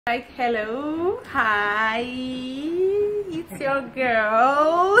Like, hello, hi, it's your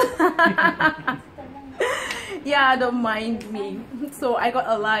girl. Yeah, don't mind me. So I got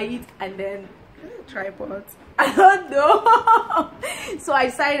a light and then tripod. I don't know. So I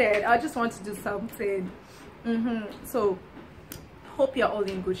decided I just want to do something. So hope you're all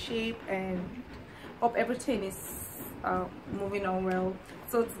in good shape and hope everything is moving on well.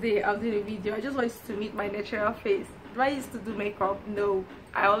 So today I'll do a video. I just want you to meet my natural face. Do I used to do makeup? No,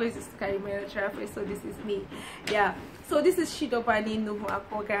 I always used to carry my natural face. So this is me. Yeah, so this is Shidobani Nuhu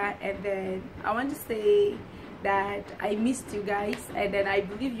Akoga, and then I want to say that I missed you guys, and then I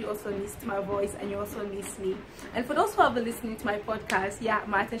believe you also missed my voice and you also missed me. And for those who have been listening to my podcast, yeah,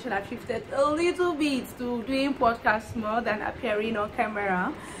 my attention has shifted a little bit to doing podcasts more than appearing on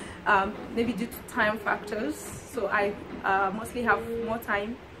camera, maybe due to time factors. So I mostly have more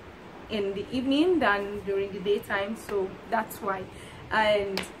time in the evening than during the daytime, so that's why.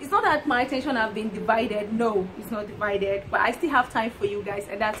 And it's not that my attention have been divided. No, it's not divided, but I still have time for you guys,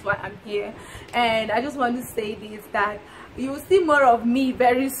 and that's why I'm here. And I just want to say this, that you will see more of me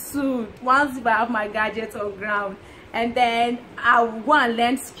very soon once I have my gadgets on ground, and then I will go and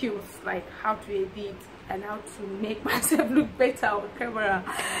learn skills like how to edit and how to make myself look better on camera.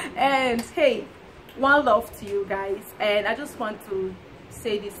 And hey, one love to you guys, and I just want to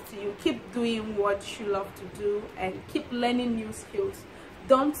say this to you: keep doing what you love to do and keep learning new skills.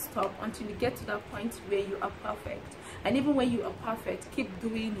 Don't stop until you get to that point where you are perfect. And even when you are perfect, keep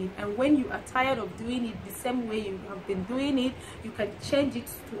doing it. And when you are tired of doing it the same way you have been doing it, you can change it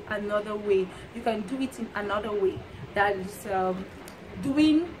to another way. You can do it in another way, that is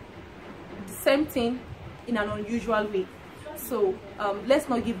doing the same thing in an unusual way. So let's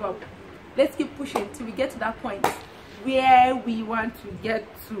not give up. Let's keep pushing till we get to that point where we want to get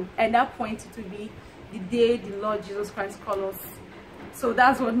to, and that point it will be the day the Lord Jesus Christ calls us. So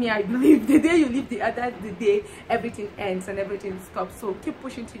that's what I believe. The day you leave the other, the day everything ends and everything stops. So keep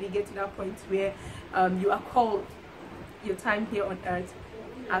pushing till you get to that point where you are called. Your time here on earth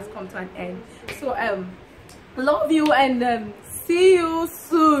has come to an end. So love you, and see you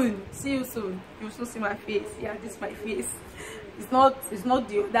soon. See you soon. You'll soon see my face. Yeah, this is my face. It's not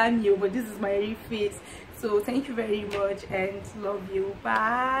the other new, but this is my real face. So thank you very much and love you.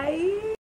 Bye.